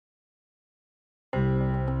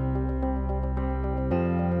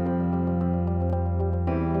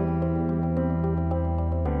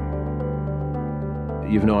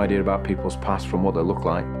You've no idea about people's past from what they look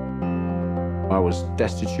like. I was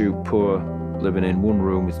destitute, poor, living in one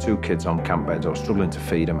room with 2 kids on camp beds. I was struggling to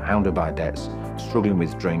feed them, hounded by debts, struggling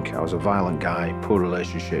with drink. I was a violent guy, poor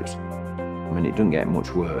relationships. I mean, it didn't get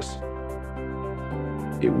much worse.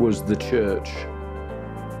 It was the church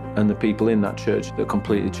and the people in that church that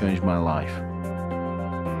completely changed my life.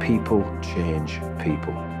 People change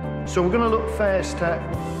people. So we're going to look first at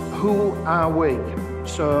who are we?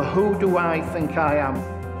 So who do I think I am?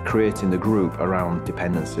 Creating the group around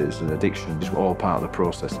dependencies and addiction is all part of the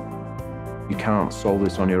process. You can't solve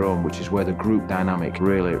this on your own, which is where the group dynamic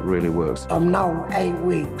really, really works. I'm now 8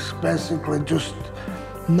 weeks, basically just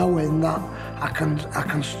knowing that I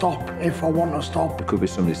can stop if I want to stop. There could be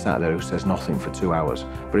somebody sat there who says nothing for 2 hours,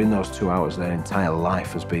 but in those 2 hours, their entire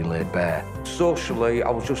life has been laid bare. Socially, I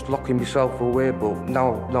was just locking myself away, but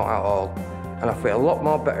now not at all. And I feel a lot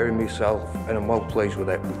more better in myself, and I'm well pleased with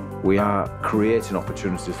it. We are creating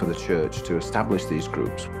opportunities for the church to establish these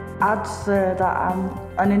groups. I'd say that I'm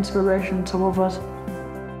an inspiration to others.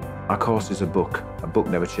 Our course is a book. A book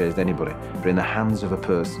never changed anybody, but in the hands of a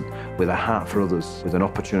person with a heart for others, with an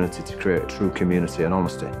opportunity to create a true community and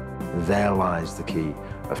honesty, there lies the key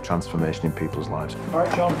of transformation in people's lives. All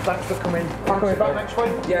right, John, thanks for coming. Coming back next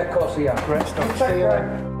week? Yeah, of course, yeah. Great stuff. See you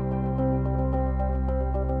then.